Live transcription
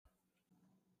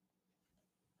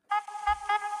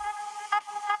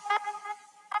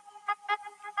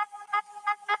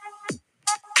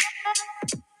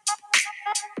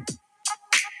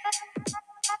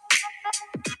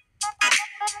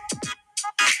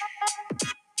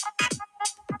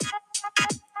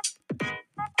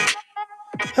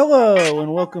Hello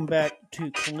and welcome back to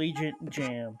Collegiate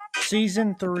Jam,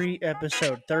 Season 3,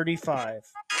 Episode 35.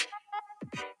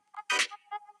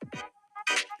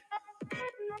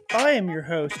 I am your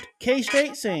host,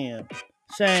 K-State Sam,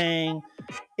 saying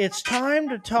it's time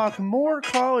to talk more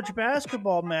college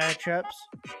basketball matchups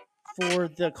for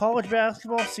the college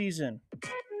basketball season.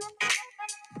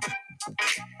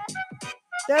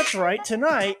 That's right,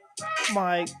 tonight,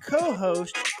 my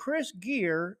co-host Chris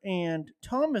Gear and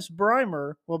Thomas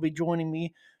Brymer will be joining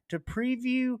me to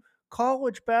preview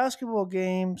college basketball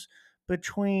games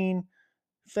between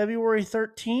February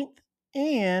 13th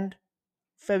and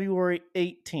February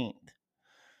 18th.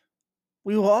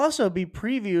 We will also be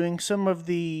previewing some of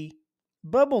the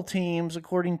bubble teams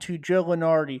according to Joe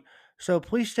Lunardi. So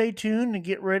please stay tuned and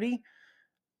get ready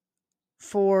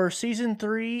for Season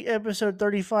 3, Episode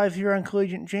 35 here on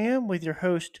Collegiate Jam with your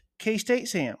host, K-State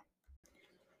Sam.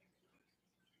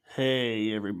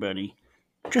 Hey, everybody.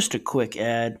 Just a quick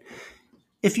ad.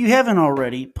 If you haven't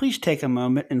already, please take a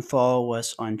moment and follow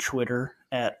us on Twitter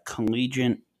at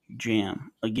Collegiate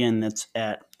Jam. Again, that's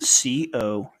at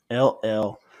COLLEGIATEJAM.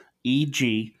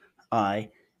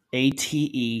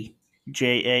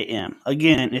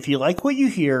 Again, if you like what you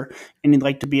hear and you'd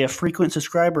like to be a frequent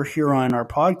subscriber here on our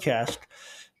podcast,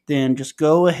 then just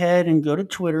go ahead and go to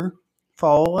Twitter,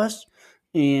 follow us,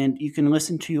 and you can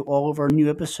listen to all of our new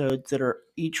episodes that are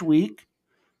each week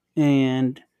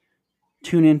and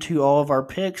tune into all of our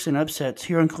picks and upsets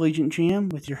here on Collegiate Jam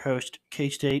with your host,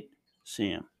 K-State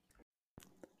Sam.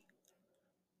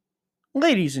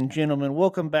 Ladies and gentlemen,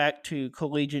 welcome back to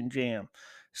Collegiate Jam,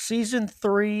 Season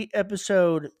 3,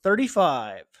 Episode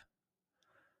 35.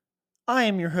 I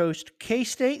am your host,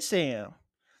 K-State Sam.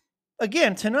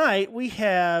 Again, tonight we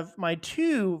have my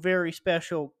two very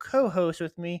special co-hosts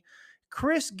with me,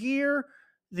 Chris Gear,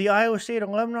 the Iowa State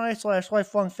alumni /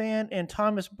 lifelong fan, and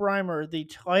Thomas Brymer,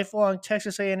 the lifelong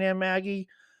Texas A&M Aggie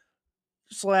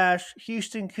 /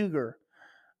 Houston Cougar.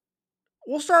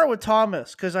 We'll start with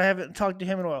Thomas because I haven't talked to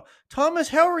him in a while. Thomas,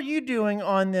 how are you doing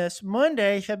on this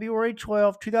Monday, February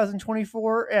 12th,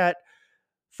 2024 at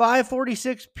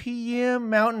 5:46 p.m.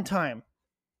 Mountain Time?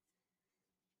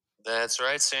 That's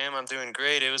right, Sam. I'm doing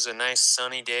great. It was a nice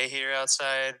sunny day here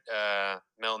outside,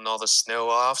 melting all the snow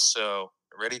off, so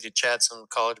ready to chat some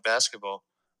college basketball.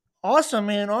 Awesome,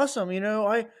 man. Awesome. We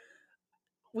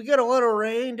got a lot of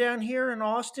rain down here in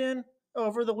Austin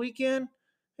over the weekend,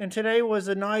 and today was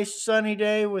a nice sunny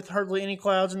day with hardly any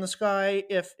clouds in the sky,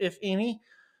 if any,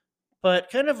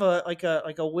 but kind of a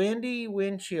windy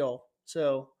wind chill.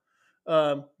 So,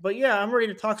 but yeah, I'm ready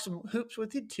to talk some hoops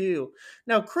with you too.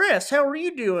 Now, Chris, how are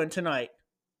you doing tonight?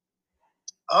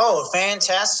 Oh,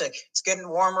 fantastic! It's getting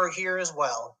warmer here as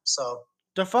well. So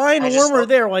define warmer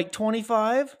there, like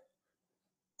 25.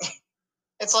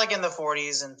 It's like in the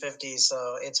 40s and 50s,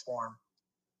 so it's warm.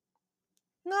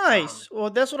 Nice. Well,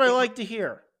 that's what I like to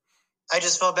hear. I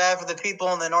just feel bad for the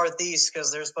people in the Northeast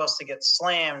because they're supposed to get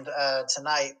slammed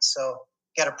tonight. So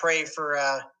got to pray for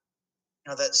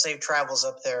that safe travels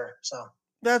up there. So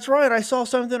that's right. I saw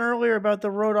something earlier about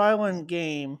the Rhode Island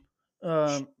game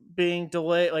being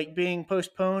delayed, like being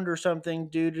postponed or something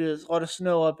due to a lot of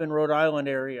snow up in Rhode Island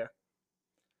area.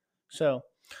 So,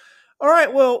 all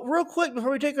right. Well, real quick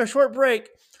before we take a short break,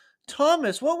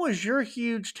 Thomas, what was your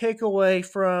huge takeaway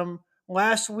from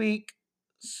last week's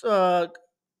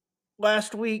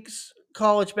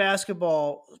college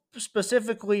basketball,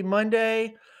 specifically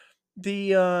Monday,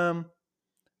 the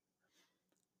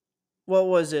what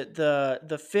was it, the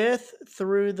 5th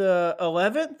through the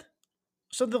 11th,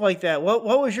 something like that? What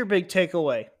was your big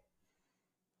takeaway?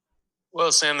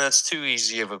 Well, Sam, that's too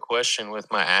easy of a question with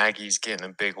my Aggies getting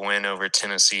a big win over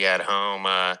Tennessee at home.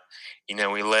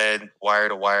 We led wire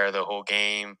to wire the whole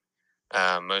game,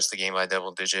 most of the game by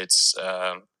double digits,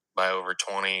 by over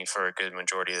 20 for a good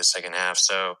majority of the second half.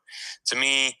 So to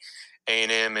me,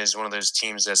 A&M is one of those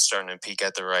teams that's starting to peak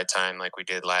at the right time like we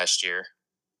did last year.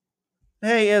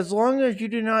 Hey, as long as you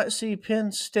do not see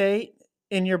Penn State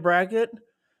in your bracket,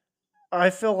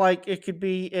 I feel like it could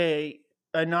be a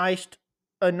nice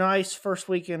first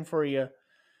weekend for you.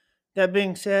 That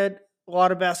being said, a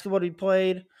lot of basketball to be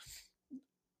played.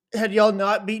 Had y'all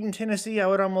not beaten Tennessee, I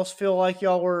would almost feel like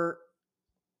y'all were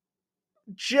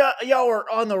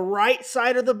on the right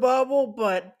side of the bubble,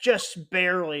 but just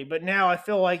barely. But now I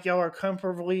feel like y'all are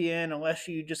comfortably in, unless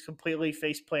you just completely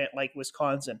faceplant like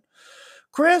Wisconsin.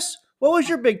 Chris, what was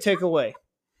your big takeaway?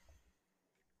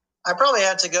 I probably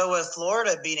have to go with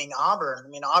Florida beating Auburn. I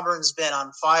mean, Auburn's been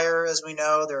on fire, as we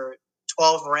know. They're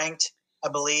 12 ranked, I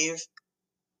believe.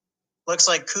 Looks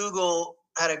like Kugel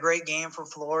had a great game for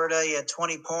Florida. He had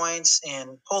 20 points,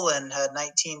 and Pullen had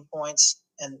 19 points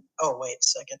and wait a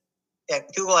second. Yeah,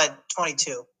 Google had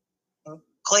 22. And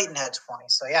Clayton had 20.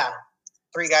 So, yeah,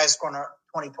 3 guys scoring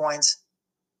 20 points.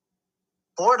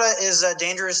 Florida is a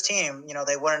dangerous team.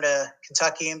 They went into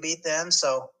Kentucky and beat them.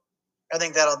 So, I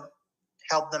think that'll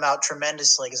help them out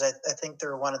tremendously because I think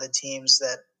they're one of the teams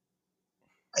that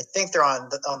I think they're on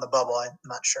the bubble. I'm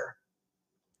not sure.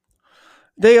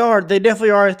 They are. They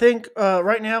definitely are. I think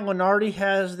right now Lunardi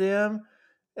has them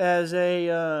as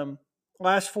a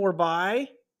last 4 bye.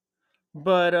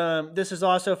 But this is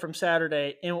also from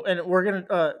Saturday, and we're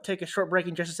gonna take a short break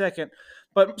in just a second.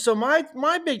 But so my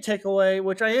big takeaway,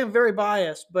 which I am very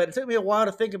biased, but it took me a while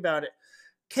to think about it.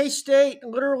 K-State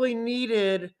literally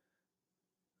needed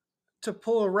to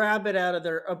pull a rabbit out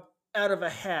of a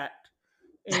hat,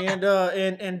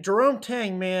 and Jerome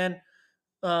Tang, man,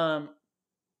 um,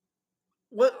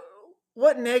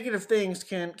 what negative things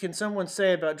can someone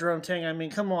say about Jerome Tang? I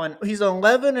mean, come on, he's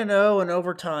 11-0 in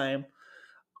overtime.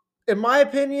 In my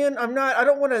opinion, I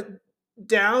don't want to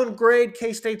downgrade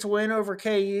K-State's win over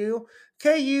KU.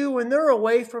 KU, when they're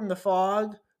away from the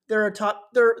fog, they're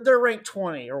ranked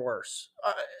 20 or worse.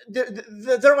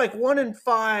 They're like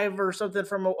 1-5 or something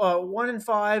from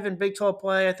 1-5 in Big 12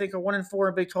 play, I think, or 1-4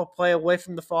 in Big 12 play away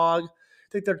from the fog. I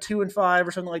think they're 2-5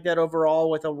 or something like that overall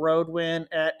with a road win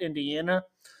at Indiana.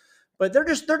 But they're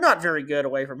not very good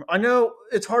away from. I know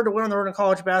it's hard to win on the road in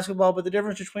college basketball, but the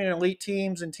difference between elite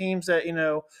teams and teams that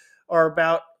are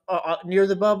about near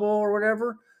the bubble or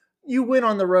whatever, you win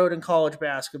on the road in college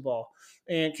basketball.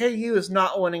 And KU is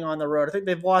not winning on the road. I think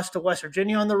they've lost to West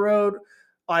Virginia on the road,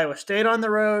 Iowa State on the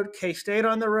road, K-State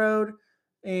on the road,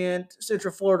 and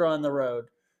Central Florida on the road.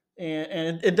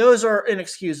 And those are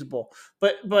inexcusable.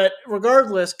 But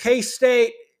regardless,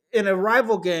 K-State in a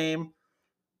rival game,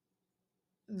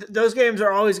 those games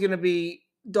are always going to be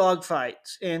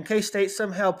dogfights. And K-State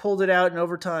somehow pulled it out in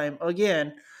overtime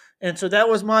again. And so that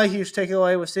was my huge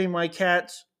takeaway, was seeing my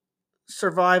Cats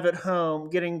survive at home,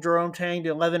 getting Jerome Tang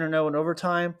to 11-0 in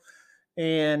overtime,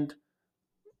 and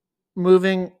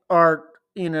moving our,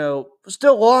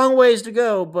 still long ways to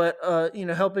go, but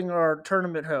helping our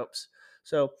tournament hopes.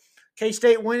 So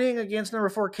K-State winning against number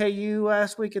 4 KU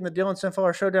last week in the Dylan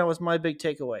Sunflower Showdown was my big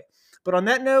takeaway. But on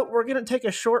that note, we're going to take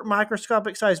a short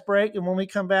microscopic-sized break, and when we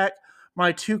come back,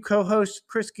 my 2 co-hosts,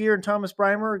 Chris Gear and Thomas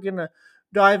Brymer, are going to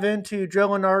dive into Joe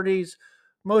Lunardi's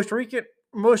most recent,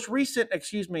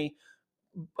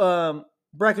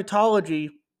 bracketology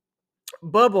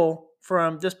bubble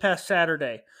from this past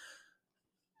Saturday,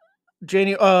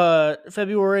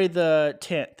 February the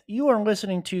 10th. You are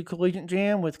listening to Collegiate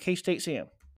Jam with K-State Sam.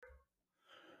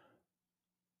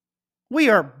 We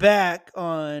are back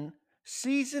on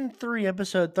Season 3,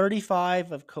 Episode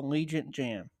 35 of Collegiate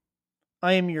Jam.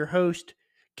 I am your host,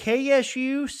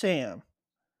 KSU Sam.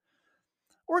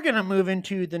 We're going to move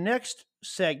into the next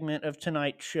segment of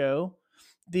tonight's show,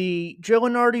 the Joe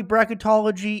Lunardi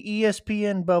Bracketology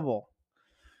ESPN Bubble.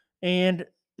 And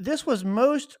this was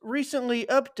most recently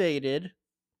updated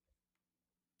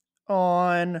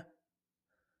on,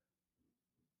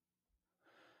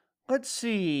 let's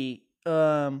see,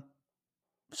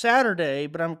 Saturday,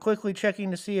 but I'm quickly checking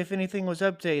to see if anything was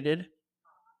updated.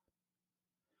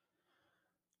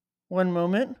 One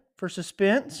moment for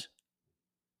suspense.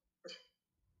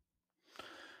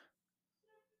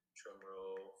 Drum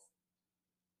roll.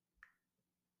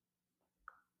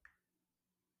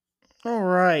 All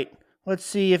right. Let's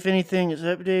see if anything is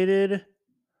updated.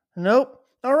 Nope.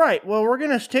 All right. Well, we're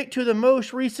going to stick to the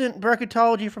most recent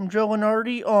bracketology from Joe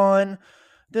Lunardi on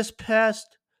this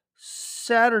past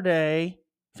Saturday,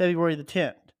 February the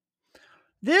 10th.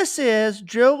 This is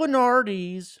Joe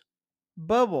Lunardi's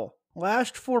bubble,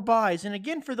 last 4 buys. And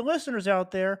again, for the listeners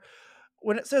out there,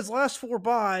 when it says last 4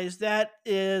 buys, that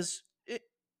is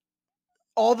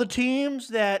all the teams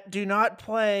that do not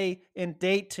play in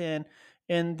Dayton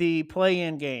in the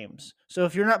play-in games. So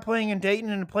if you're not playing in Dayton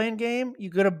in a play-in game, you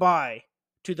go to bye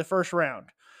to the first round.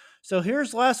 So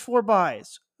here's last 4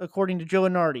 buys, according to Joe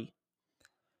Lunardi.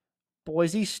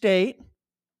 Boise State,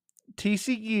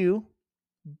 TCU,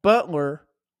 Butler,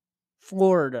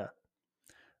 Florida.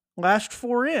 Last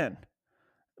 4 in: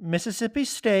 Mississippi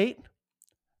State,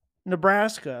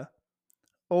 Nebraska,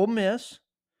 Ole Miss,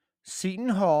 Seton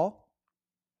Hall.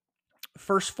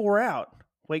 First 4 out: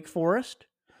 Wake Forest,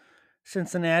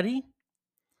 Cincinnati,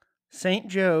 St.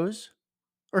 John's,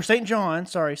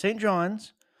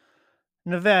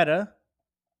 Nevada.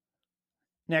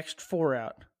 Next 4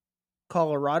 out: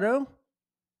 Colorado,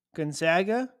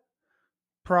 Gonzaga,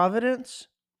 Providence,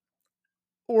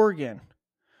 Oregon.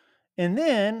 And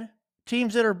then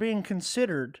teams that are being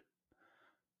considered: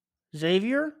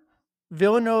 Xavier,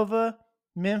 Villanova,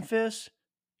 Memphis,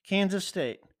 Kansas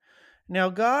State. Now,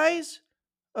 guys,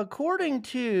 according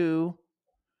to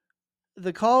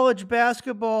the college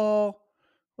basketball,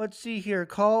 let's see here,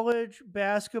 college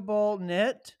basketball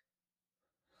net,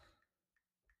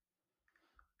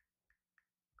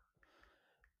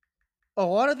 a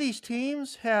lot of these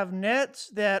teams have nets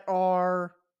that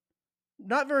are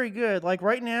not very good. Like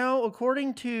right now,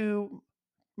 according to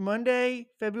Monday,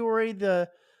 February the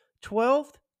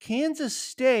 12th, Kansas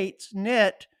State's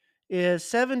net is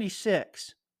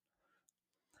 76.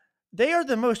 They are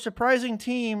the most surprising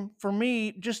team for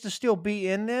me just to still be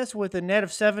in this with a net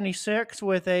of 76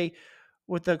 with a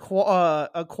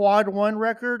quad one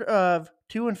record of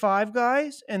 2-5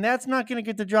 guys, and that's not going to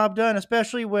get the job done,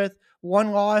 especially with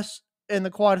one loss in the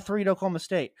quad three to Oklahoma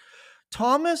State.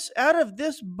 Thomas, out of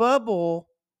this bubble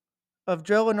of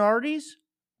Joe Lunardi's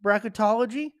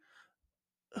bracketology,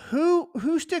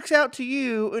 who sticks out to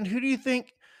you, and who do you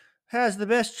think has the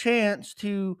best chance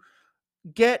to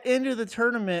get into the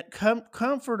tournament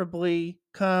comfortably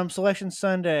come Selection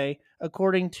Sunday,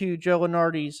 according to Joe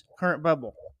Lunardi's current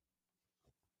bubble?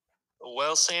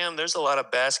 Well, Sam, there's a lot of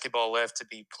basketball left to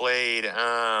be played.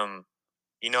 I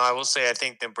will say I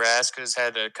think Nebraska's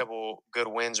had a couple good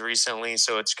wins recently,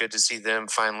 so it's good to see them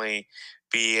finally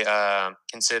be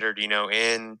considered,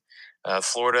 in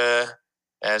Florida.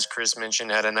 As Chris mentioned,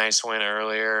 had a nice win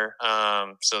earlier,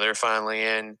 so they're finally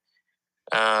in.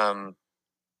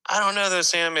 I don't know though,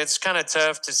 Sam. It's kind of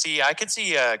tough to see. I could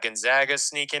see Gonzaga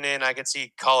sneaking in. I could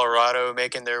see Colorado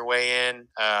making their way in.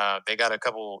 They got a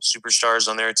couple superstars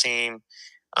on their team.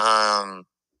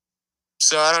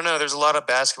 So I don't know. There's a lot of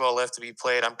basketball left to be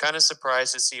played. I'm kind of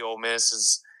surprised to see Ole Miss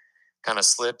has kind of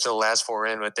slipped to the last four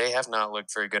in, but they have not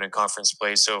looked very good in conference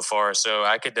play so far. So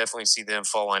I could definitely see them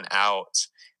falling out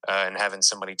and having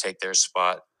somebody take their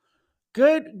spot.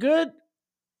 Good,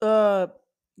 uh,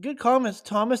 good comments,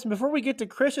 Thomas. And before we get to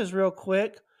Chris's, real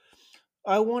quick,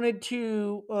 I wanted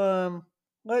to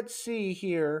let's see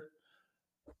here.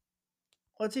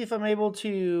 Let's see if I'm able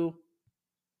to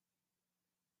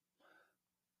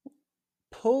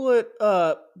pull it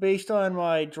up based on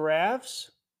my drafts.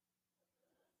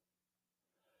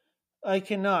 I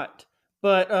cannot.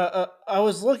 But I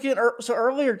was looking so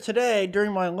earlier today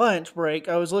during my lunch break.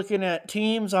 I was looking at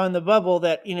teams on the bubble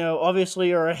that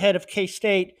obviously are ahead of K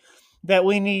State that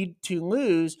we need to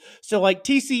lose. So like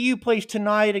TCU plays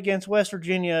tonight against West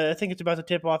Virginia. I think it's about to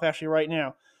tip off actually right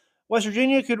now. West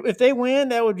Virginia could, if they win,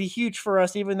 that would be huge for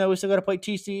us. Even though we still got to play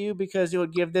TCU because it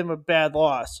would give them a bad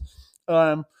loss.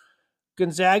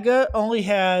 Gonzaga only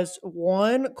has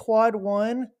one quad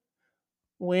one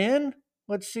win.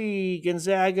 Let's see,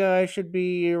 Gonzaga should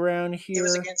be around here. It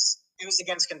was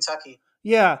against Kentucky.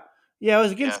 Yeah, it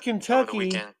was against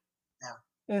Kentucky. Yeah.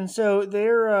 And so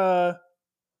they're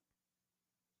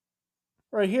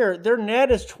right here. Their net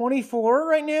is 24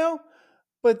 right now,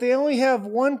 but they only have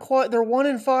one quad. They're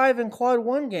 1-5 in quad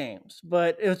one games,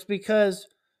 but it's because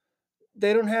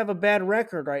they don't have a bad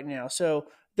record right now. So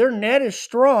their net is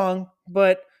strong,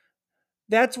 but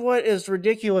that's what is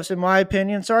ridiculous in my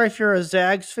opinion. Sorry if you're a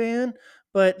Zags fan,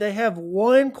 but they have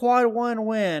one quad one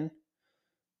win,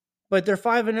 but they're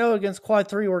 5-0 against quad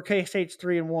three, where K State's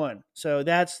 3-1. So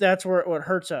that's where what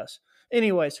hurts us.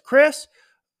 Anyways, Chris,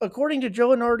 according to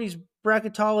Joe Lunardi's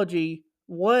bracketology,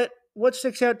 what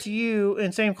sticks out to you?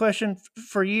 And same question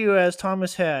for you as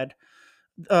Thomas had.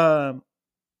 Who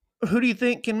do you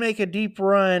think can make a deep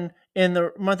run in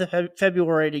the month of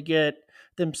February to get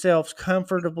themselves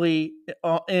comfortably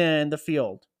in the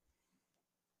field?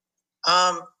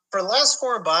 For the last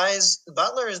four buys,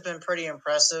 Butler has been pretty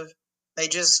impressive. They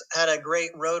just had a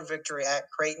great road victory at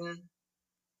Creighton.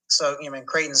 So,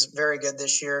 Creighton's very good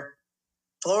this year.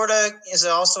 Florida is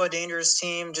also a dangerous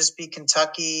team. Just beat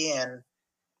Kentucky and,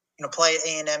 play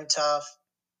A&M tough.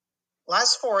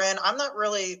 Last four in, I'm not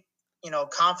really,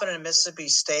 confident in Mississippi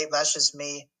State. That's just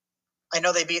me. I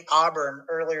know they beat Auburn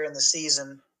earlier in the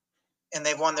season, and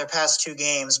they've won their past two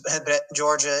games, but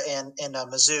Georgia and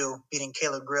Mizzou beating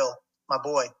Caleb Grill, my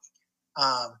boy.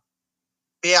 I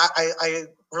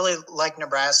really like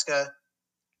Nebraska.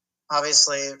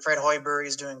 Obviously, Fred Hoiberg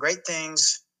is doing great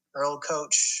things. Our old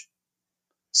coach.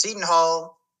 Seton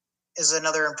Hall is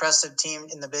another impressive team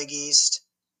in the Big East.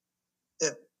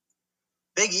 The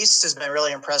Big East has been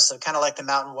really impressive, kind of like the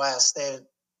Mountain West. They have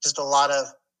just a lot of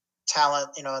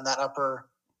talent, in the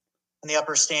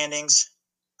upper standings.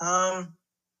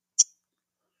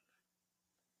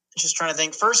 Just trying to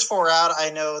think. First four out, I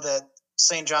know that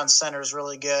St. John's Center is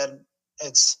really good.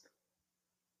 It's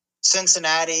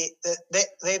Cincinnati.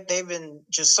 They've been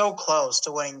just so close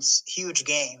to winning huge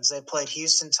games. They played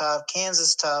Houston tough,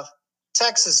 Kansas tough,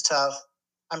 Texas tough.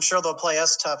 I'm sure they'll play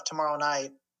us tough tomorrow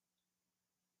night.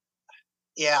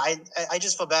 Yeah, I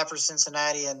just feel bad for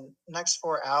Cincinnati, and next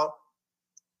 4 out.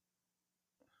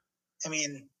 I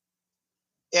mean,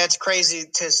 yeah, it's crazy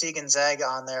to see Gonzaga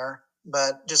on there,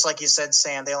 but just like you said,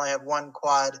 Sam, they only have one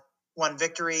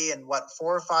victory, and 4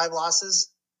 or 5 losses.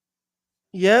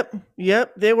 Yep.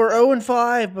 They were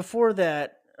 0-5 before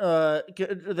that.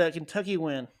 That Kentucky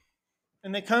win,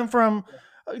 and they come from.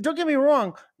 Don't get me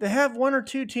wrong; they have one or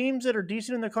two teams that are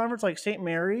decent in the conference, like St.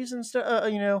 Mary's and stuff.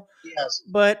 Yes.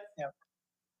 But Yeah.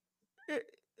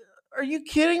 Are you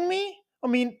kidding me? I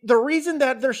mean, the reason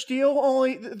that they're still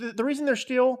only the reason they're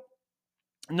still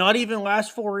not even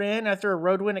last 4 in after a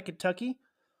road win at Kentucky,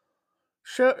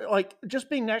 just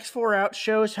being next 4 out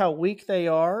shows how weak they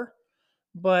are.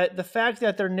 But the fact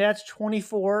that their net's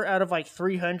 24 out of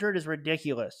 300 is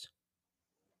ridiculous.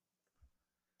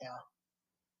 Yeah.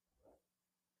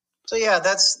 So yeah,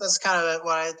 that's kind of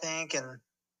what I think, and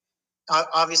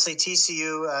obviously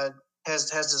TCU has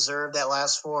deserved that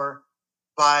last 4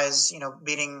 buys.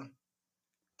 Beating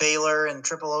Baylor in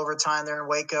triple overtime there in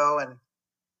Waco, and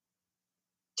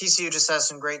TCU just has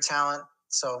some great talent.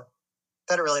 So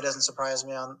that really doesn't surprise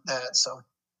me on that. So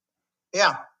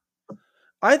yeah.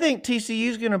 I think TCU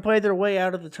is going to play their way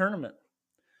out of the tournament.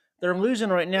 They're losing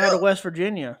right now to Really? West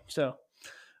Virginia. So,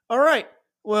 all right.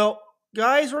 Well,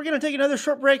 guys, we're going to take another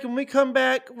short break. When we come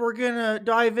back, we're going to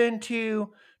dive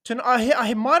into.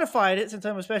 I modified it since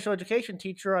I'm a special education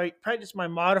teacher. I practiced my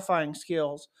modifying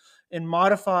skills and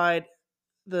modified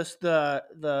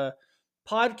the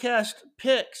podcast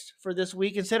picks for this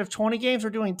week. Instead of 20 games,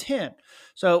 we're doing 10.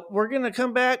 So we're going to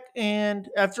come back and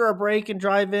after our break and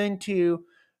drive into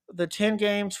the 10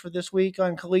 games for this week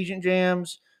on Collegiate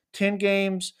Jams, 10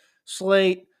 games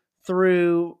slate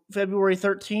through February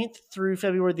 13th through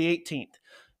February the 18th.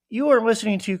 You are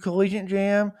listening to Collegiate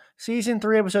Jam, Season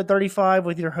 3, Episode 35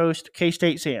 with your host,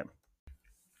 K-State Sam.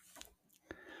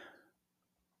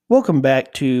 Welcome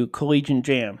back to Collegiate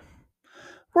Jam.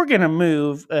 We're going to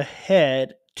move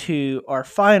ahead to our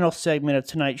final segment of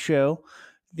tonight's show,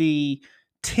 the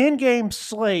 10-game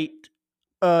slate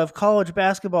of college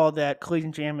basketball that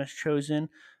Collegiate Jam has chosen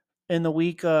in the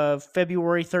week of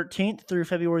February 13th through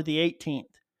February the 18th.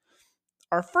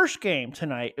 Our first game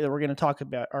tonight that we're going to talk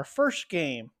about,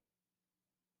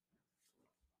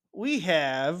 we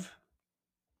have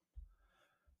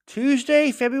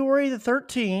Tuesday, February the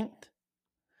 13th,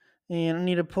 and I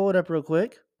need to pull it up real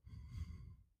quick.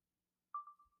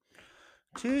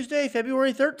 Tuesday,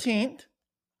 February 13th.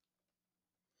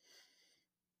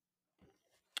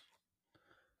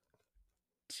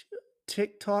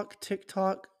 Tick tock. Tick,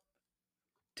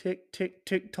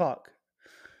 tick, tock.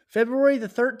 February the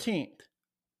 13th.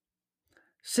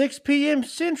 6 p.m.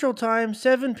 Central Time,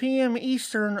 7 p.m.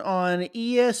 Eastern on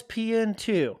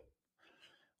ESPN2.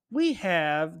 We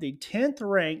have the 10th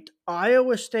ranked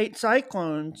Iowa State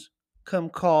Cyclones come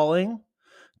calling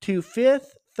to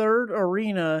Fifth Third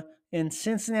Arena in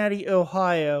Cincinnati,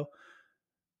 Ohio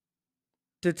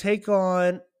to take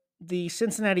on the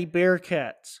Cincinnati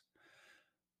Bearcats.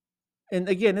 And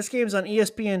again, this game's on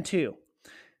ESPN2.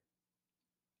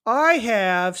 I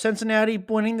have Cincinnati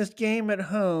winning this game at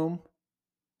home,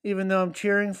 even though I'm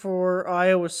cheering for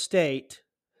Iowa State,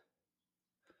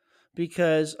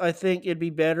 because I think it'd be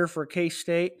better for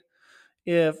K-State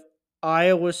if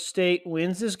Iowa State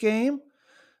wins this game.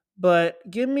 But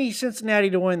give me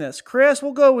Cincinnati to win this. Chris,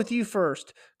 we'll go with you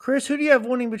first. Chris, who do you have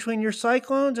winning between your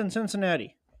Cyclones and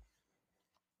Cincinnati?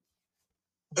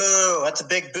 Boo! That's a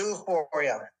big boo for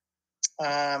you.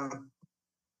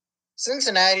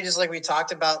 Cincinnati, just like we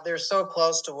talked about, they're so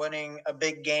close to winning a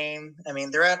big game. I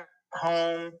mean, they're at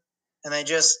home, and they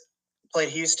just played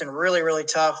Houston really, really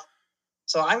tough.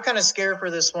 So I'm kind of scared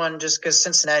for this one just because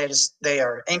Cincinnati, they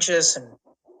are anxious and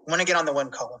want to get on the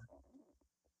win column.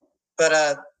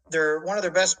 But they're one of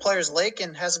their best players,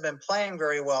 Lakin, hasn't been playing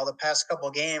very well the past couple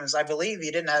of games. I believe he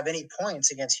didn't have any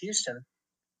points against Houston.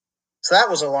 So that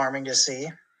was alarming to see.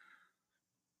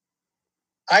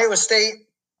 Iowa State,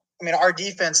 I mean, our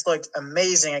defense looked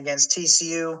amazing against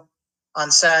TCU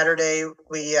on Saturday.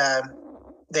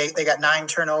 They got 9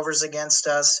 turnovers against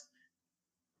us.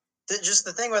 Just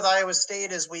the thing with Iowa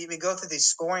State is we go through these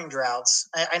scoring droughts.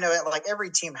 I know like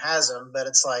every team has them, but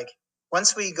it's like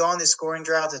once we go on these scoring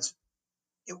droughts,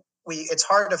 it's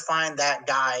hard to find that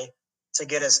guy to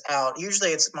get us out. Usually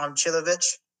it's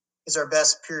Momcilovic is our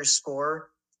best pure scorer.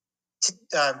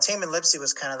 Taman Lipsey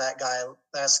was kind of that guy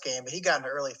last game, but he got into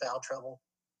early foul trouble.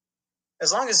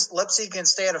 As long as Lipsey can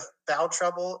stay out of foul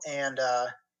trouble, and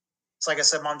it's like I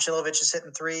said, Momcilovic is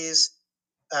hitting threes.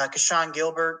 Kashawn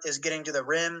Gilbert is getting to the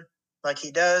rim like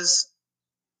he does.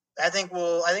 I think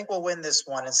we'll win this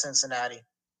one in Cincinnati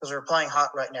because we're playing hot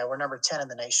right now. We're number 10 in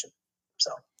the nation.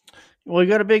 So Well, you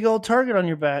got a big old target on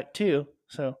your back too.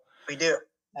 So we do.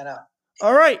 I know.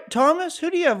 all right, Thomas,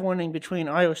 who do you have winning between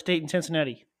Iowa State and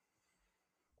Cincinnati?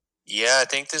 Yeah, I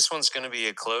think this one's going to be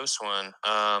a close one.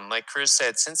 Like Chris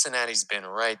said, Cincinnati's been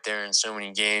right there in so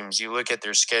many games. You look at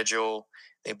their schedule,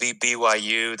 they beat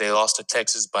BYU. They lost to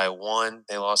Texas by 1.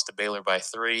 They lost to Baylor by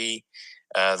 3.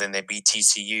 Then they beat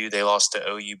TCU. They lost to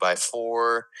OU by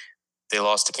 4. They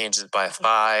lost to Kansas by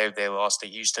 5. They lost to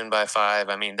Houston by 5.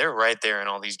 I mean, they're right there in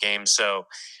all these games. So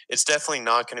it's definitely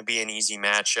not going to be an easy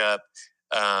matchup.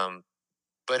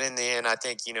 But in the end, I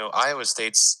think, Iowa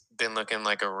State's been looking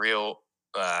like a real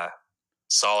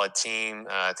solid team.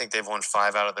 I think they've won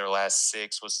 5 out of their last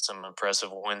 6 with some impressive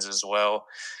wins as well.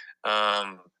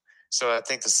 So I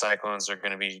think the Cyclones are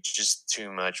going to be just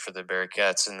too much for the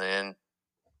Bearcats in the end.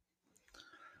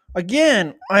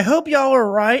 Again, I hope y'all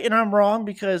are right and I'm wrong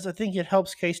because I think it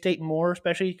helps K-State more,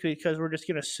 especially because we're just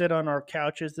going to sit on our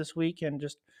couches this week and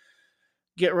just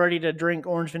get ready to drink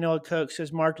orange vanilla Coke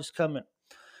because March is coming.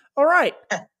 All right.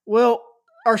 Well,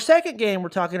 our second game we're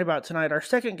talking about tonight,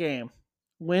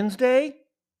 Wednesday,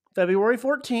 February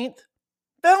 14th,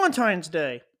 Valentine's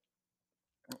Day.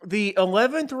 The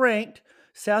 11th ranked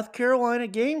South Carolina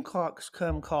Gamecocks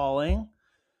come calling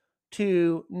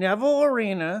to Neville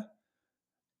Arena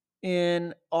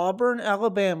in Auburn,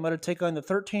 Alabama to take on the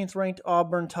 13th ranked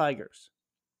Auburn Tigers.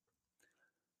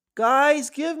 Guys,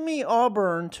 give me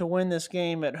Auburn to win this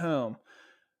game at home.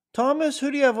 Thomas, who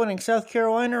do you have winning, South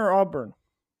Carolina or Auburn?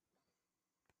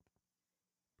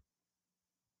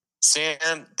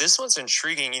 Sam, this one's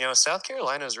intriguing. South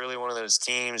Carolina is really one of those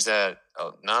teams that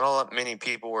not many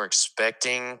people were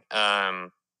expecting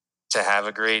to have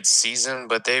a great season,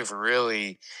 but they've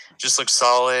really just looked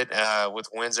solid with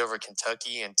wins over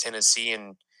Kentucky and Tennessee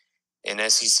in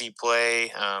SEC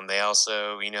play. They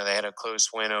also, they had a close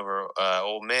win over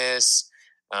Ole Miss.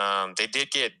 They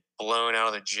did get blown out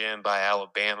of the gym by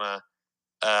Alabama.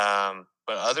 But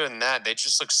other than that, they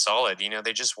just look solid.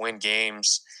 They just win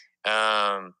games.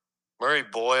 Murray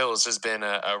Boyles has been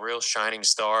a real shining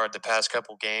star the past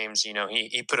couple games.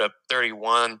 He put up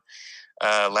 31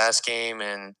 last game,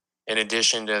 and in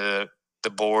addition to the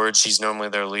boards, he's normally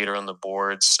their leader on the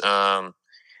boards. But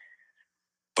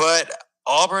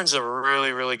Auburn's a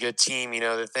really, really good team.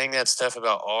 The thing that's tough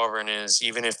about Auburn is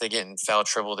even if they get in foul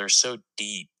trouble, they're so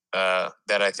deep that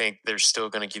I think they're still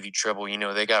going to give you trouble.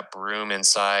 They got Broom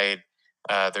inside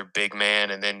their big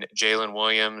man, and then Jalen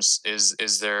Williams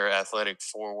is their athletic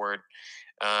forward.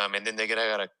 And then they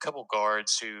got a couple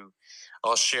guards who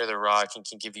all share the rock and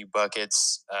can give you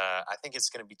buckets. I think it's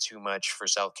going to be too much for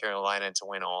South Carolina to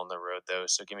win all on the road, though.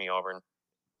 So give me Auburn.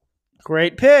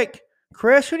 Great pick.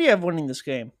 Chris, who do you have winning this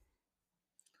game?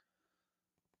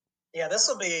 Yeah, this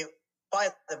will be probably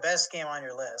the best game on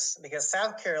your list because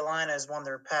South Carolina has won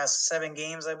their past 7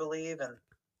 games, I believe, and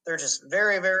they're just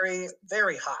very, very,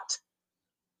 very hot,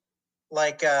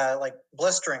 like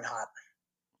blistering hot.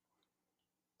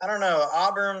 I don't know.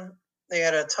 Auburn, they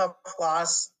had a tough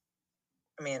loss.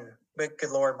 I mean,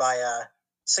 good Lord, by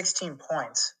 16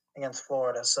 points against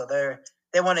Florida. So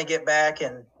they want to get back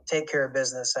and take care of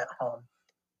business at home.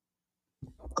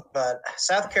 But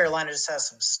South Carolina just has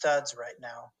some studs right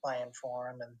now playing for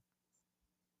them. And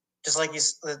just like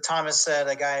Thomas said,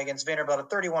 a guy against Vanderbilt at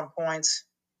 31 points.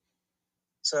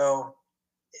 So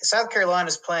South Carolina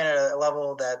is playing at a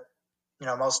level that,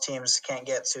 most teams can't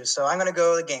get to. So I'm going to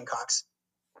go with the Gamecocks.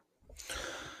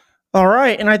 All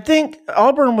right, and I think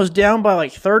Auburn was down by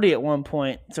like 30 at one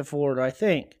point to Florida, I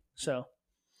think. So,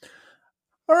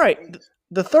 all right,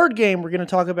 the third game we're going to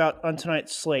talk about on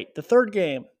tonight's slate. The third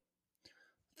game,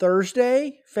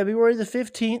 Thursday, February the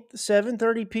 15th,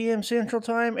 7:30 p.m. Central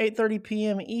Time, 8:30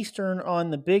 p.m. Eastern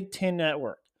on the Big Ten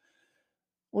Network.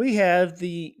 We have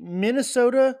the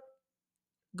Minnesota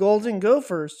Golden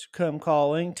Gophers come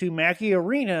calling to Mackey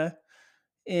Arena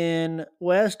in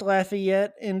West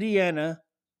Lafayette, Indiana,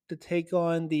 to take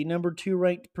on the number 2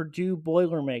 ranked Purdue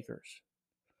Boilermakers.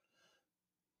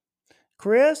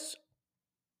 Chris,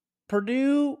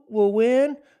 Purdue will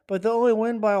win, but they'll only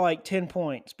win by like 10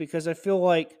 points because I feel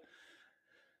like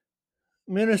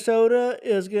Minnesota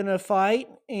is going to fight,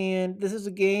 and this is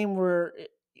a game where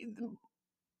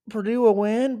Purdue will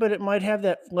win, but it might have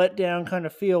that letdown kind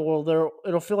of feel where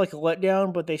it'll feel like a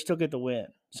letdown, but they still get the win.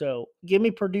 So give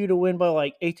me Purdue to win by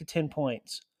like 8 to 10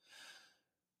 points.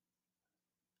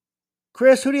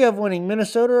 Chris, who do you have winning,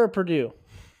 Minnesota or Purdue?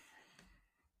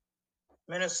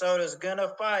 Minnesota's going to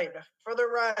fight for the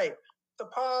right to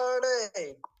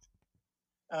party.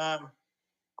 I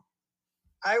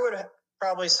would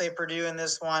probably say Purdue in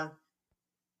this one.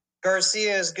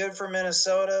 Garcia is good for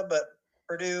Minnesota, but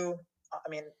Purdue,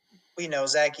 we know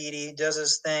Zach Edey does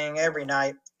his thing every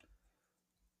night.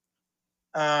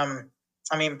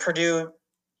 I mean, Purdue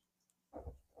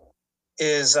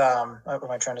is what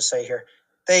am I trying to say here?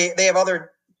 They have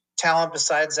other talent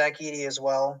besides Zach Edey as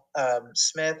well.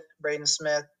 Braden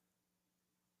Smith.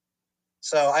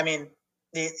 So I mean,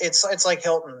 it's like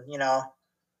Hilton,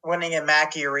 winning at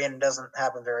Mackey Arena doesn't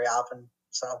happen very often.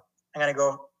 So I'm gonna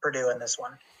go Purdue in this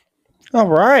one. All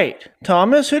right.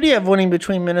 Thomas, who do you have winning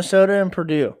between Minnesota and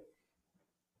Purdue?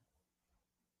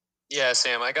 Yeah,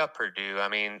 Sam, I got Purdue. I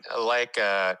mean, like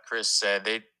Chris said,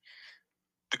 the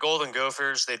Golden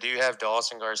Gophers, they do have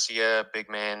Dawson Garcia, big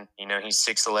man. He's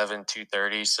 6'11",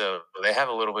 230, so they have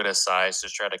a little bit of size to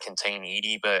try to contain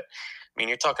Edey. But, I mean,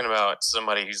 you're talking about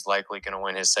somebody who's likely going to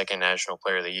win his second National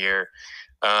Player of the Year.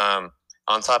 On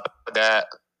top of that,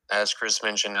 as Chris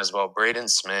mentioned as well, Braden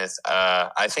Smith,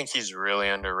 I think he's really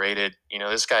underrated.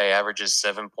 This guy averages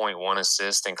 7.1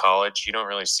 assists in college. You don't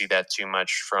really see that too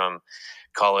much from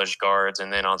college guards.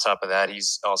 And then on top of that,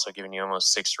 he's also giving you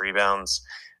almost 6 rebounds.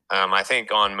 I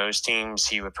think on most teams,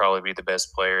 he would probably be the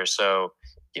best player. So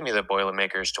give me the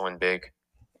Boilermakers to win big.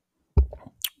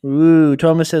 Ooh,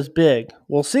 Thomas says big.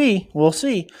 We'll see. We'll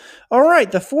see. All right,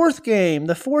 the fourth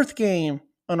game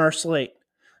on our slate.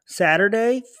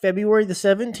 Saturday, February the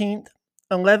 17th,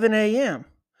 11 a.m.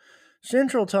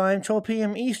 Central Time, 12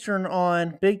 p.m. Eastern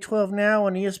on Big 12 Now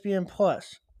and ESPN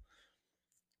Plus.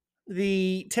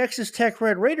 The Texas Tech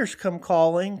Red Raiders come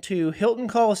calling to Hilton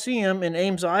Coliseum in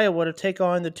Ames, Iowa to take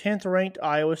on the 10th ranked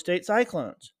Iowa State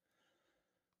Cyclones.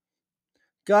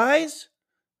 Guys,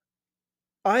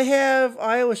 I have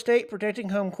Iowa State protecting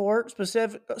home court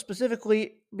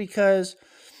specifically because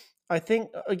I think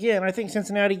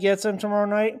Cincinnati gets them tomorrow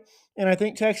night, and I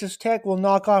think Texas Tech will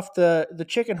knock off the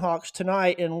Chicken Hawks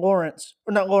tonight in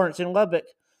Lubbock,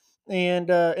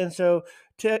 and so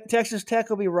Texas Tech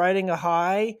will be riding a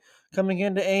high coming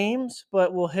into Ames,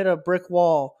 but will hit a brick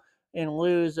wall and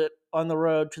lose it on the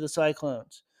road to the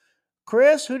Cyclones.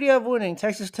 Chris, who do you have winning,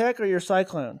 Texas Tech or your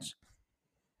Cyclones?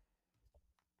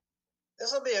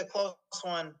 This will be a close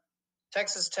one.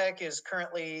 Texas Tech is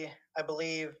currently, I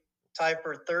believe, tied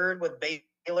for third with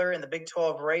Baylor in the Big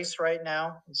 12 race right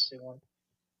now. Let's see one.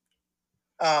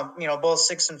 Both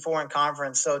 6-4 in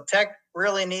conference. So Tech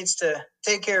really needs to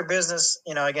take care of business,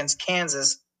 against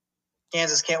Kansas.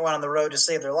 Kansas can't win on the road to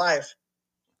save their life.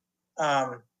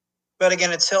 But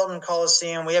again, it's Hilton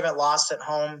Coliseum. We haven't lost at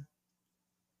home.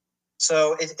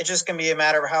 So it's just going to be a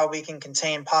matter of how we can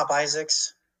contain Pop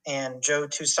Isaacs and Joe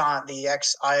Toussaint, the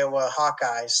ex-Iowa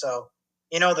Hawkeye. So,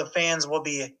 the fans will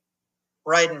be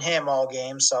riding him all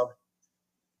game. So,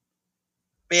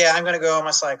 but yeah, I'm going to go with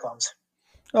my Cyclones.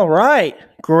 All right.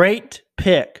 Great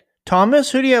pick.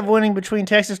 Thomas, who do you have winning between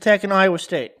Texas Tech and Iowa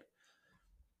State?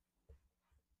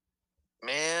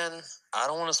 Man, I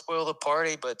don't want to spoil the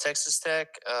party, but Texas Tech,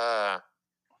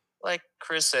 like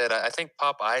Chris said, I think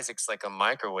Pop Isaac's like a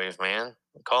microwave, man.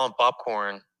 Call him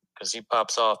popcorn because he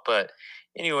pops off. But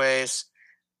anyways,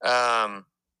 no,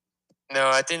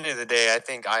 at the end of the day, I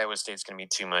think Iowa State's going to be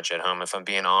too much at home, if I'm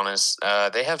being honest.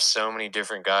 They have so many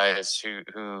different guys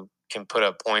who can put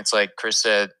up points. Like Chris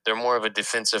said, they're more of a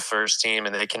defensive first team,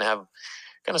 and they can have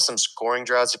kind of some scoring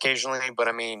droughts occasionally. But,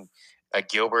 I mean,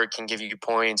 Gilbert can give you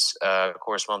points. Of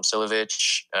course,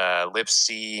 Momcilovic,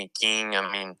 Lipsy, King.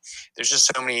 I mean, there's just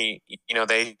so many.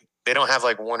 They don't have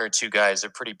like one or two guys.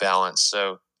 They're pretty balanced.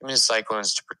 So, I mean, the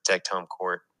Cyclones to protect home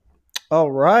court.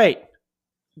 All right.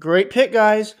 Great pick,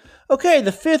 guys. Okay,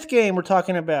 the fifth game we're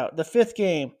talking about. The fifth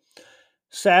game.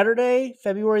 Saturday,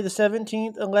 February the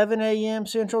 17th, 11 a.m.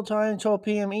 Central Time, 12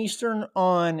 p.m. Eastern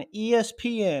on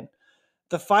ESPN.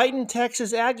 The Fighting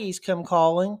Texas Aggies come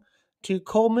calling to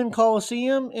Coleman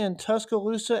Coliseum in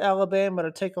Tuscaloosa, Alabama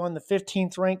to take on the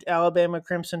 15th ranked Alabama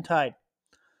Crimson Tide.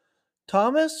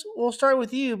 Thomas, we'll start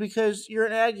with you because you're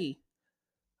an Aggie.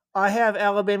 I have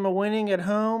Alabama winning at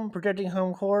home, protecting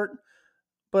home court,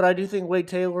 but I do think Wade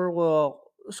Taylor will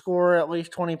score at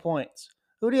least 20 points.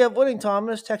 Who do you have winning,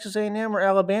 Thomas? Texas A&M or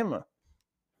Alabama?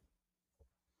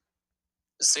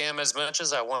 Sam, as much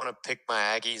as I want to pick my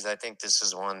Aggies, I think this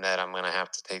is one that I'm going to have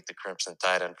to take the Crimson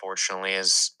Tide, unfortunately,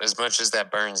 as much as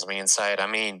that burns me inside. I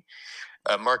mean,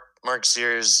 Mark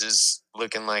Sears is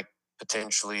looking like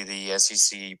potentially the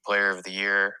SEC Player of the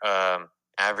Year,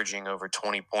 averaging over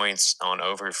 20 points on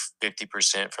over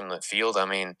 50% from the field. I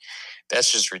mean,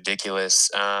 that's just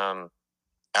ridiculous.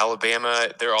 Alabama,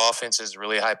 their offense is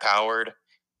really high-powered.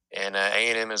 And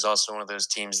A&M is also one of those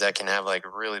teams that can have like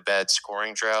really bad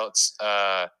scoring droughts.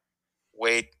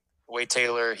 Wade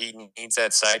Taylor, he needs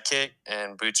that sidekick,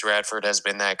 and Boots Radford has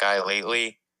been that guy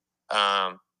lately.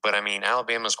 But I mean,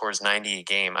 Alabama scores 90 a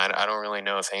game. I don't really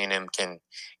know if A&M can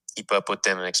keep up with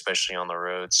them, especially on the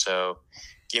road. So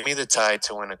give me the Tide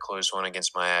to win a close one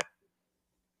against my Aggies.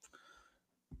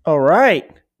 All right.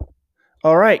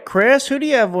 All right, Chris, who do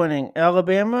you have winning?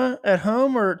 Alabama at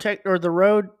home or the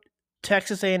road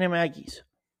Texas A&M Aggies?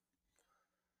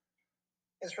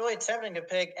 It's really tempting to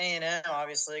pick A&M,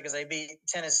 obviously, because they beat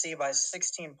Tennessee by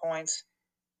 16 points.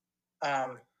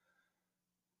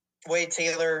 Wade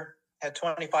Taylor had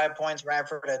 25 points,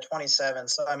 Radford had 27.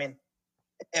 So, I mean,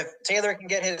 if Taylor can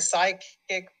get his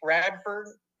sidekick Radford,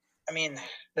 I mean,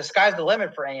 the sky's the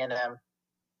limit for A&M.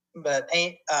 But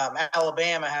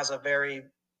Alabama has a very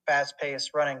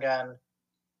fast-paced run and gun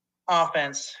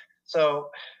offense. So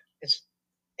it's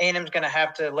A&M's going to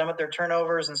have to limit their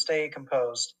turnovers and stay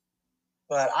composed.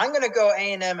 But I'm going to go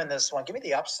A&M in this one. Give me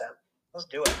the upset. Let's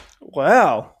do it.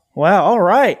 Wow. All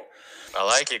right. I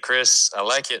like it, Chris. I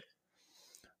like it.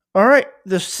 All right.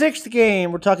 The sixth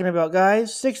game we're talking about,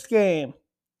 guys. Sixth game.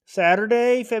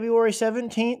 Saturday, February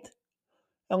 17th,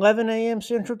 11 a.m.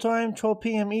 Central Time, 12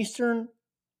 p.m. Eastern,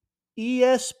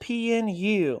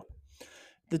 ESPNU.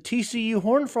 The TCU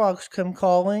Horned Frogs come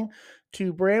calling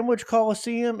to Bramwich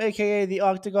Coliseum, a.k.a. the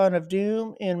Octagon of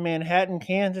Doom, in Manhattan,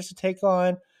 Kansas, to take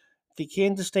on the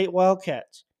Kansas State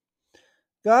Wildcats.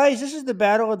 Guys, this is the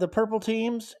battle of the purple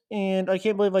teams, and I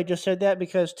can't believe I just said that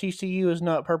because TCU is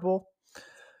not purple.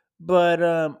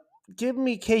 But give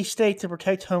me K-State to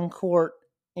protect home court,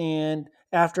 and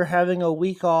after having a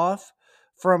week off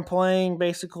from playing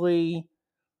basically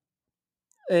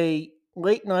a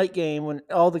late night game when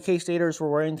all the K-Staters were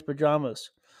wearing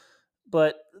pajamas.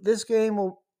 But this game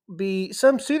will be,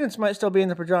 some students might still be in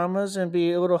the pajamas and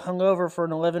be a little hungover for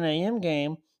an 11 a.m.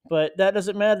 game, but that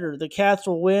doesn't matter. The Cats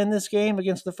will win this game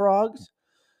against the Frogs.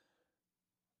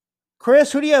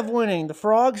 Chris, who do you have winning, the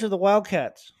Frogs or the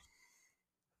Wildcats?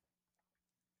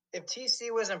 If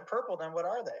TC was in purple, then what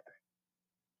are they?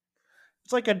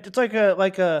 It's like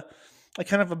a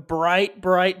kind of a bright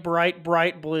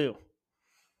blue.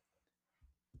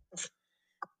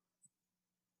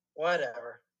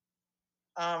 Whatever.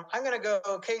 I'm going to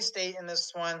go K-State in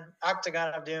this one.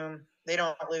 Octagon of Doom. They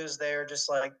don't lose there, just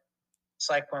like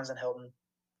Cyclones and Hilton.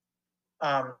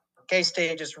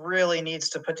 K-State just really needs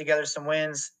to put together some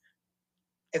wins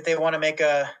if they want to make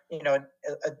a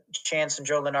chance in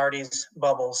Joe Lunardi's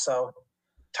bubble. So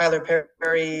Tyler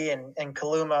Perry and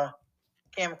Kaluma,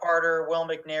 Cam Carter, Will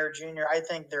McNair Jr., I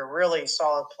think they're really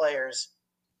solid players.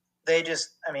 I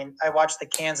watched the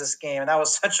Kansas game, and that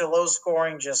was such a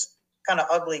low-scoring, just kind of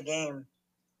ugly game.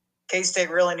 K-State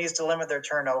really needs to limit their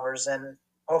turnovers, and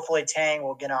hopefully Tang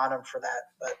will get on them for that.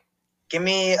 But give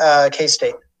me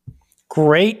K-State.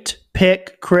 Great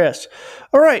pick, Chris.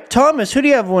 All right, Thomas, who do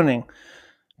you have winning?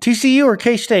 TCU or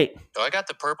K-State? Oh, I got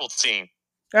the purple team.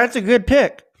 That's a good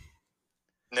pick.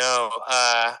 No,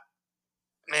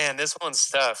 man, this one's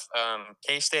tough.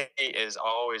 K-State is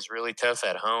always really tough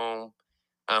at home.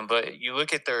 But you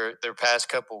look at their past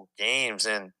couple games,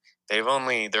 and their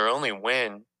only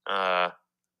win out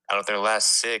of their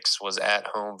last 6 was at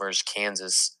home versus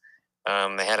Kansas.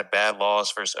 They had a bad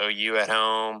loss versus OU at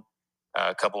home,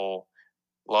 a couple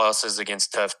losses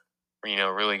against tough,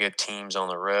 really good teams on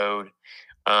the road.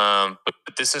 But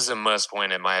this is a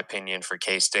must-win, in my opinion, for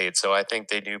K-State. So I think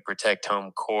they do protect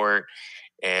home court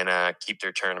and keep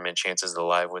their tournament chances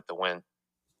alive with the win.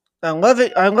 I love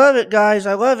it, guys.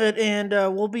 I love it. And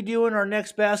we'll be doing our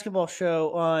next basketball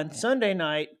show on Sunday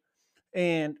night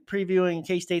and previewing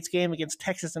K-State's game against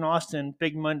Texas and Austin,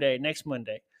 big Monday, next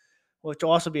Monday, which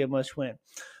will also be a must-win.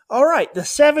 All right, the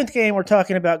 7th game we're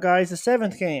talking about, guys, the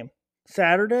 7th game.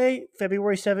 Saturday,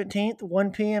 February 17th,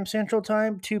 1 p.m. Central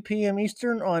Time, 2 p.m.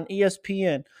 Eastern on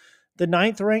ESPN. The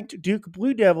 9th-ranked Duke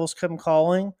Blue Devils come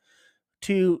calling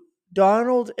to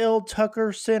Donald L.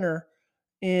 Tucker Center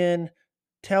in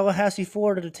Tallahassee,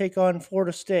 Florida, to take on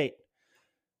Florida State.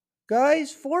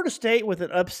 Guys, Florida State with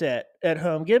an upset at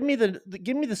home. Give me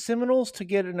the Seminoles to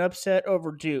get an upset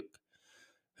over Duke.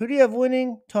 Who do you have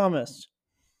winning, Thomas?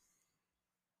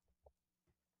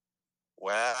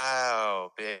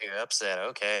 Wow, big upset.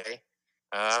 Okay,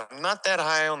 I'm not that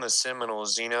high on the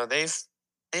Seminoles.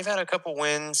 They've had a couple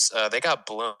wins. They got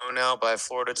blown out by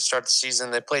Florida to start the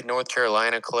season. They played North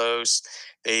Carolina close.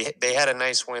 They had a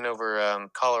nice win over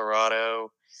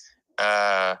Colorado.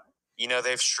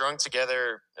 They've strung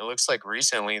together. It looks like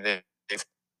recently they've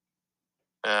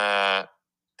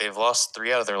lost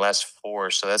 3 out of their last 4,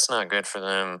 so that's not good for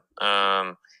them.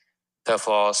 Tough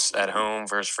loss at home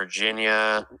versus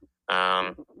Virginia.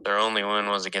 Their only win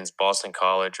was against Boston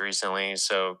College recently.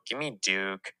 So give me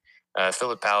Duke.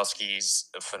 Filipowski's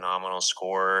a phenomenal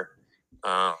scorer.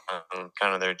 Kind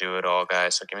of their do-it-all guy.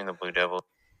 So give me the Blue Devils.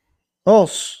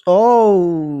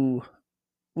 Oh,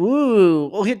 Ooh,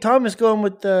 well, Tom is going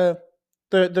with the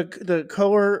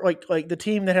color, like the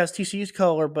team that has TCU's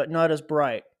color, but not as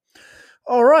bright.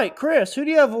 All right, Chris, who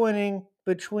do you have winning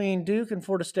between Duke and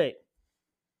Florida State?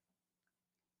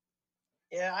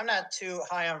 Yeah, I'm not too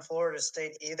high on Florida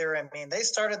State either. I mean, they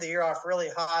started the year off really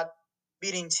hot,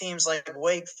 beating teams like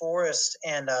Wake Forest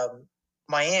and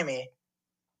Miami,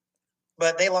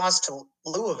 but they lost to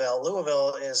Louisville.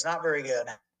 Louisville is not very good.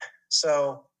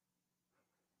 So,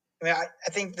 I mean, I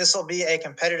think this will be a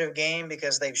competitive game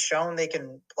because they've shown they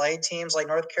can play teams like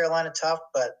North Carolina tough.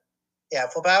 But yeah,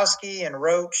 Flabowski and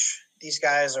Roach, these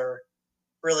guys are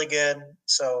really good.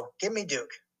 So give me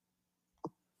Duke.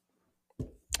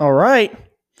 All right,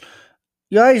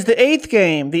 guys, the eighth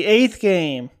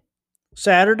game.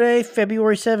 Saturday,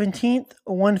 February 17th,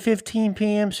 1:15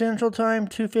 p.m. Central Time,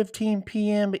 2:15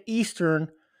 p.m.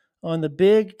 Eastern on the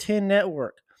Big Ten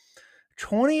Network.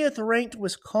 20th ranked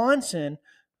Wisconsin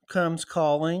comes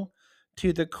calling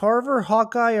to the Carver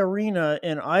Hawkeye Arena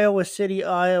in Iowa City,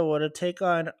 Iowa to take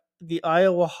on the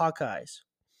Iowa Hawkeyes.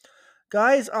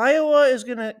 Guys, Iowa is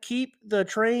going to keep the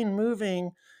train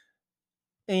moving,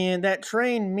 and that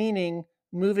train meaning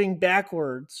moving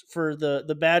backwards for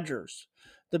the Badgers.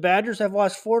 The Badgers have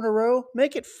lost 4 in a row.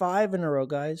 Make it 5 in a row,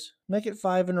 guys. Make it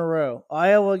 5 in a row.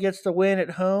 Iowa gets the win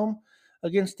at home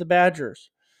against the Badgers.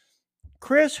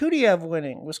 Chris, who do you have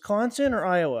winning, Wisconsin or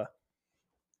Iowa?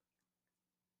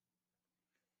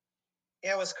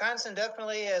 Yeah, Wisconsin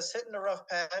definitely has hit in a rough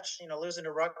patch, losing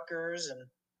to Rutgers.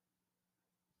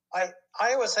 And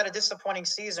Iowa's had a disappointing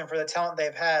season for the talent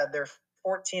they've had. They're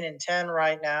 14-10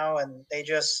 right now, and they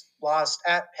just lost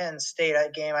at Penn State.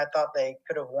 That game I thought they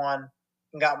could have won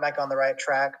and got back on the right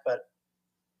track. But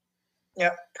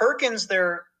yeah, Perkins,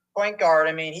 their point guard,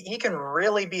 I mean, he can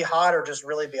really be hot or just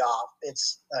really be off.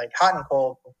 It's like hot and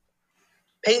cold.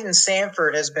 Peyton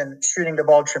Sanford has been shooting the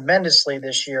ball tremendously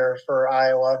this year for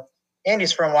Iowa, and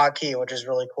he's from Waukee, which is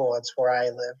really cool. It's where I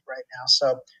live right now.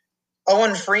 So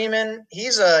Owen Freeman,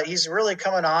 he's really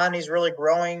coming on. He's really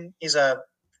growing. He's a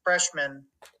freshman,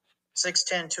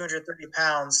 6'10", 230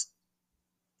 pounds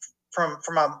from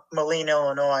Moline,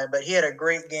 Illinois, but he had a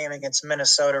great game against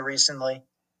Minnesota recently.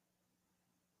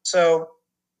 So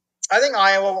I think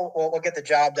Iowa will get the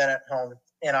job done at home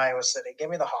in Iowa City. Give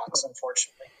me the Hawks,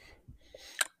 unfortunately.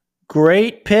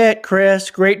 Great pick,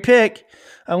 Chris. Great pick.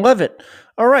 I love it.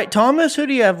 All right, Thomas, who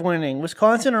do you have winning,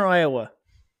 Wisconsin or Iowa?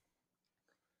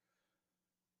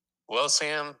 Well,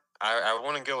 Sam, I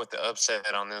want to go with the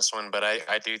upset on this one, but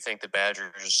I do think the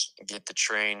Badgers get the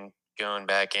train going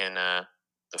back in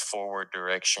the forward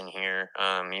direction here.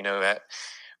 That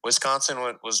Wisconsin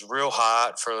was real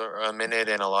hot for a minute,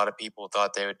 and a lot of people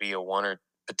thought they would be a one or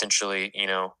potentially,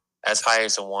 as high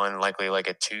as a one, likely like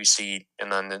a 2 seed in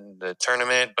the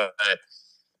tournament. But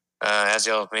as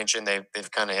y'all have mentioned,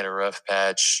 they've kind of hit a rough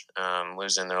patch,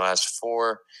 losing their last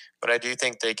 4. But I do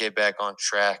think they get back on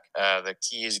track. The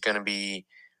key is going to be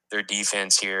their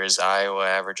defense here, as Iowa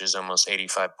averages almost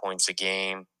 85 points a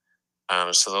game.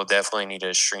 So they'll definitely need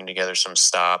to string together some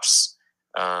stops.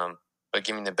 But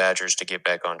give me the Badgers to get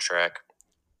back on track.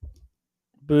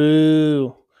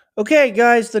 Boo. Okay,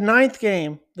 guys, the ninth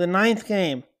game.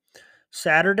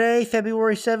 Saturday,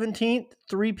 February 17th,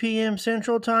 3 p.m.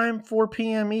 Central Time, 4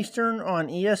 p.m. Eastern on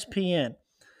ESPN.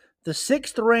 The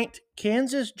sixth ranked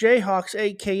Kansas Jayhawks,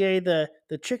 aka the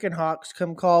Chicken Hawks,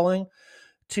 come calling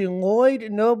to Lloyd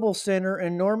Noble Center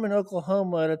in Norman,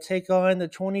 Oklahoma to take on the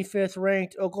 25th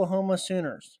ranked Oklahoma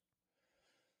Sooners.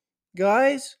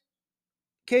 Guys,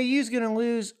 KU's going to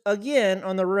lose again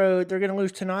on the road. They're going to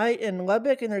lose tonight in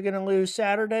Lubbock, and they're going to lose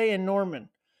Saturday in Norman.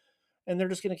 And they're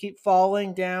just going to keep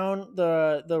falling down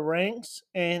the ranks.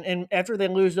 And after they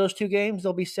lose those 2 games,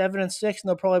 they'll be 7-6, and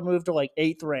they'll probably move to like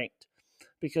 8th ranked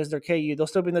because they're KU. They'll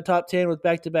still be in the top 10 with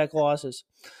back-to-back losses.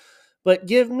 But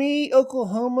give me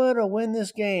Oklahoma to win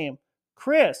this game.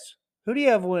 Chris, who do you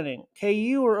have winning,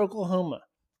 KU or Oklahoma?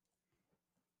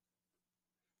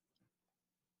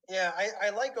 Yeah,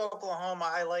 I like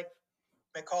Oklahoma. I like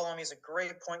McCollum. He's a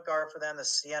great point guard for them, the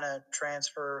Siena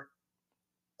transfer.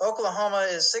 Oklahoma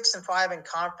is 6-5 in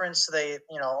conference. They,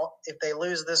 if they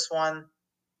lose this one,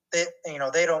 they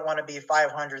don't want to be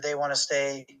 500. They want to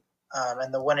stay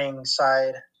in the winning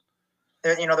side.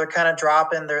 They're kind of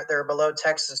dropping. They're below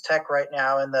Texas Tech right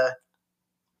now in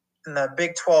the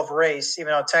Big 12 race.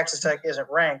 Even though Texas Tech isn't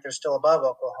ranked, they're still above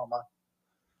Oklahoma.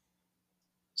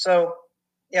 So,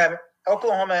 yeah,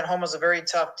 Oklahoma at home is a very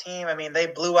tough team. I mean, they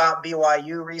blew out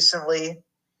BYU recently,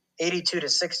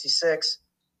 82-66.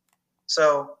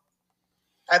 So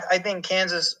I think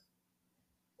Kansas,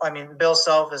 Bill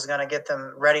Self is going to get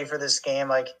them ready for this game.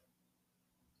 Like,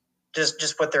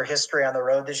 just with their history on the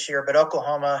road this year. But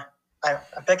Oklahoma, I'm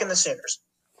picking the Sooners.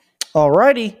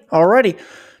 Alrighty.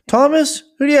 Thomas,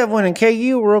 who do you have winning,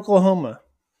 KU or Oklahoma?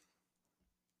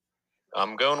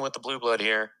 I'm going with the blue blood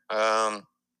here. I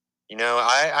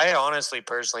honestly,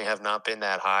 personally have not been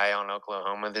that high on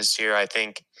Oklahoma this year. I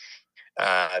think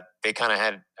they kind of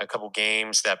had a couple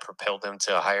games that propelled them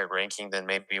to a higher ranking than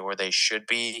maybe where they should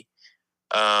be.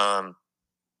 I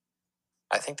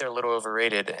think they're a little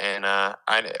overrated, and a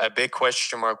big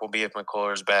question mark will be if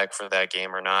McCullough's back for that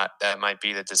game or not. That might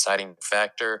be the deciding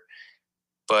factor.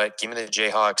 But give me the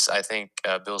Jayhawks. I think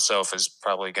Bill Self is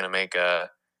probably going to make a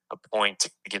point to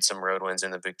get some road wins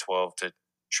in the Big 12 to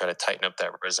try to tighten up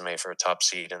that resume for a top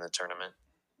seed in the tournament.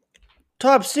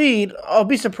 Top seed, I'll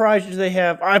be surprised if they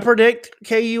have. I predict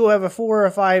KU will have a 4 or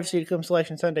a 5 seed come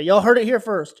Selection Sunday. Y'all heard it here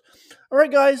first. All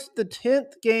right, guys, the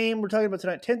 10th game we're talking about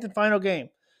tonight, 10th and final game.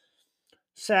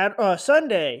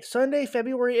 Sunday,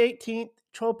 February 18th,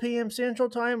 12 p.m. Central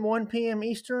Time, 1 p.m.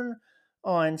 Eastern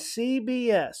on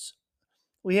CBS.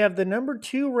 We have the number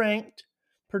 2 ranked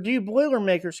Purdue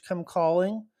Boilermakers come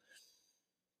calling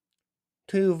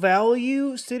to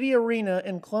Value City Arena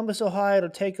in Columbus, Ohio to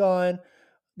take on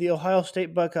the Ohio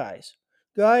State Buckeyes.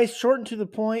 Guys, short and to the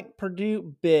point,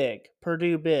 Purdue big.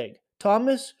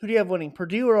 Thomas, who do you have winning,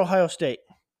 Purdue or Ohio State?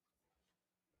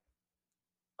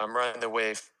 I'm riding the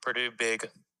wave. Purdue big.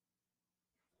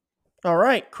 All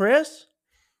right, Chris?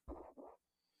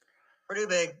 Purdue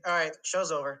big. All right,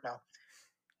 show's over. No.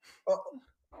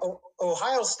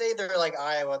 Ohio State, they're like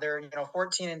Iowa. They're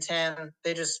 14-10.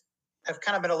 They just have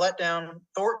kind of been a letdown.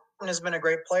 Thornton has been a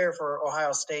great player for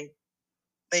Ohio State.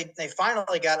 They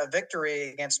finally got a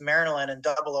victory against Maryland in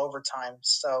double overtime.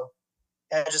 So,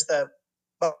 just the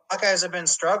Buckeyes have been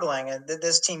struggling, and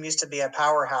this team used to be a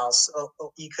powerhouse.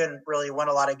 You couldn't really win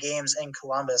a lot of games in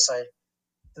Columbus.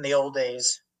 In the old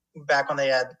days, back when they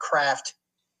had Kraft,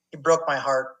 he broke my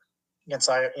heart against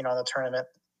in the tournament.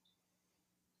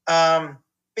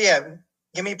 But yeah,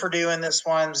 give me Purdue in this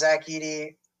one. Zach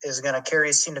Edey is going to carry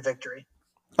his team to victory.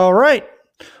 All right.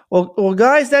 Well,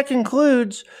 guys, that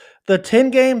concludes the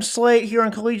 10-game slate here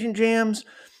on Collegiate Jams,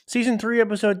 Season 3,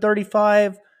 Episode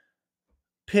 35,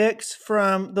 picks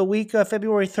from the week of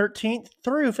February 13th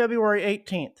through February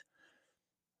 18th.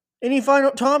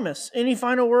 Thomas, any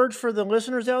final words for the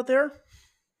listeners out there?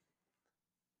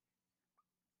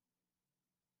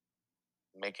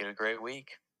 Make it a great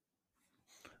week.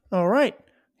 All right.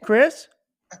 Chris?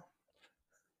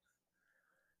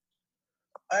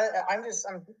 I'm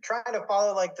trying to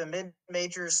follow like the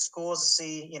mid-major schools to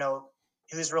see,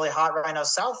 who's really hot right now.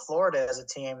 South Florida is a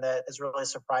team that is really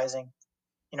surprising,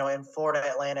 in Florida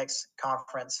Atlantic's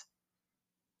conference.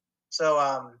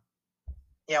 So,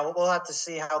 we'll have to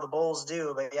see how the Bulls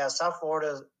do. But yeah, South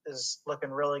Florida is looking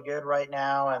really good right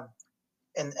now.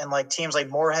 And like teams like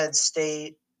Morehead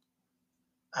State,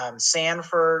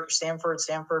 Stanford.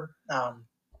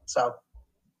 So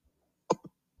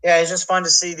yeah, it's just fun to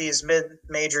see these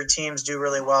mid-major teams do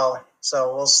really well.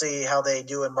 So we'll see how they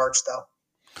do in March, though.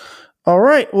 All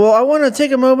right. Well, I want to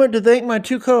take a moment to thank my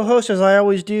 2 co-hosts, as I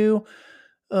always do.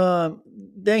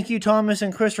 Thank you, Thomas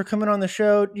and Chris, for coming on the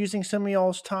show, using some of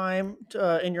y'all's time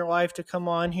in your life to come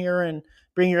on here and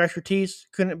bring your expertise.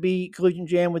 Couldn't be Collegiate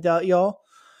Jam without y'all.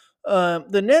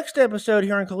 The next episode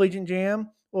here on Collegiate Jam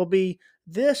will be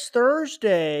this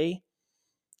Thursday,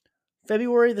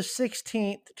 February the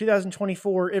 16th,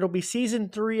 2024. It'll be Season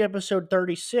 3, Episode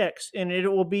 36, and it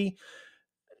will be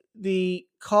the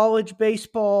College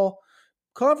Baseball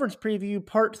Conference Preview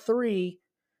Part 3,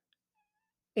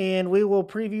 and we will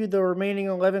preview the remaining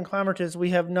 11 conferences we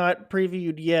have not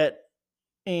previewed yet,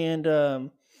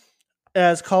 and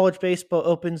as college baseball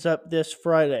opens up this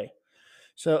Friday.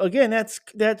 So again, that's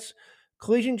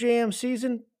Collegiate Jam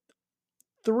Season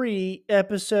 3,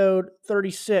 Episode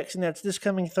 36, and that's this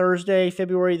coming Thursday,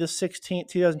 February the 16th,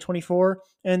 2024.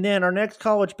 And then our next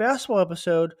college basketball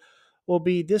episode will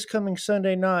be this coming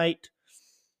Sunday night,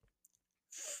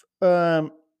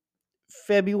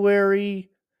 February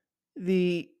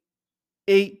the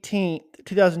 18th,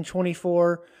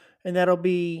 2024, and that'll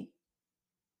be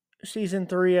Season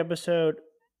 3, Episode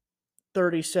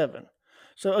 37.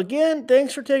 So again,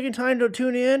 thanks for taking time to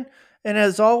tune in. And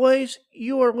as always,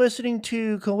 you are listening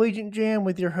to Collegiate Jam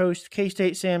with your host,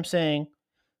 K-State Sam, saying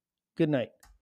good night.